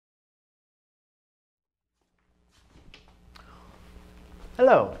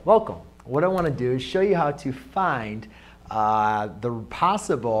Hello, welcome. What I want to do is show you how to find the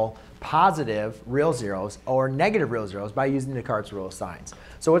possible positive real zeros or negative real zeros by using Descartes' Rule of Signs.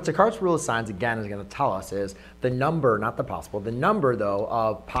 So what Descartes' Rule of Signs, again, is going to tell us is the number, not the possible, the number, though,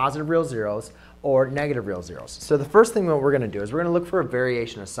 of positive real zeros or negative real zeros. So the first thing what we're going to do is we're going to look for a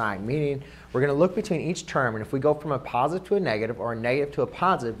variation of sign, meaning we're going to look between each term, and if we go from a positive to a negative or a negative to a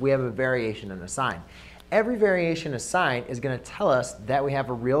positive, we have a variation in a sign. Every variation of sign is going to tell us that we have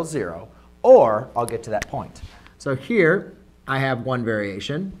a real zero, or I'll get to that point. So here I have one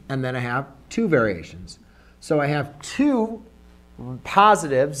variation, and then I have two variations. So I have two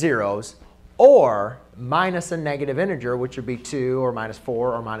positive zeros, or minus a negative integer, which would be 2 or minus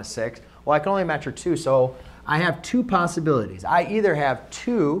 4 or minus 6. Well, I can only measure 2, so I have two possibilities. I either have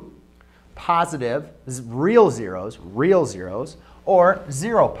two positive real zeros, or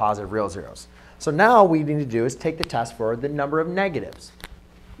zero positive real zeros. So now what we need to do is take the test for the number of negatives.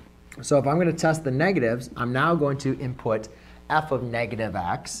 So if I'm going to test the negatives, I'm now going to input f of negative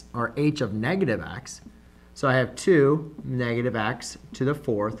x, or h of negative x. So I have 2 negative x to the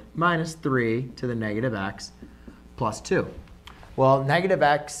fourth minus 3 to the negative x plus 2. Well, negative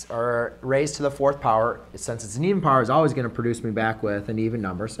x, or raised to the fourth power, since it's an even power, is always going to produce me back with an even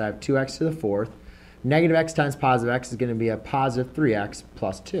number. So I have 2x to the fourth. Negative x times positive x is going to be a positive 3x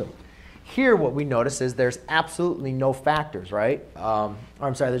plus 2. Here, what we notice is there's absolutely no factors, right?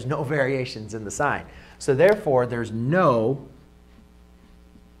 There's no variations in the sign. So therefore, there's no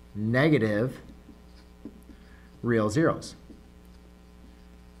negative real zeros.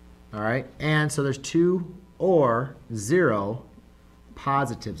 All right? And so there's 2 or 0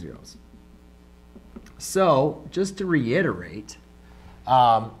 positive zeros. So just to reiterate,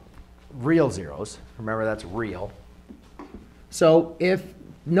 real zeros, remember that's real. So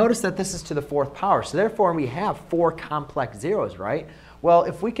notice that this is to the fourth power, so therefore we have 4 complex zeros, right? Well,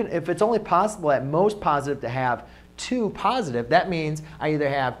 if it's only possible at most positive to have 2 positive, that means I either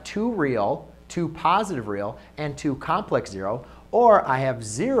have 2 real, 2 positive real, and 2 complex zero, or I have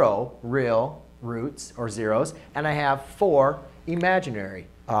 0 real roots or zeros, and I have 4 imaginary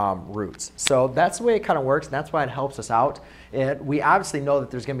roots. So that's the way it kind of works, and that's why it helps us out. We obviously know that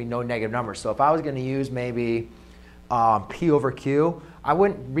there's going to be no negative numbers, so if I was going to use maybe P over Q, I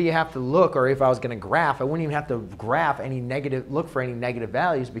wouldn't really have to look, or if I was going to graph, I wouldn't even have to look for any negative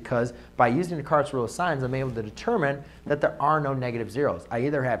values, because by using Descartes' Rule of Signs, I'm able to determine that there are no negative zeros. I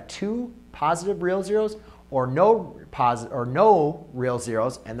either have 2 positive real zeros or no real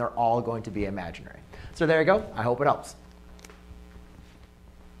zeros, and they're all going to be imaginary. So there you go. I hope it helps.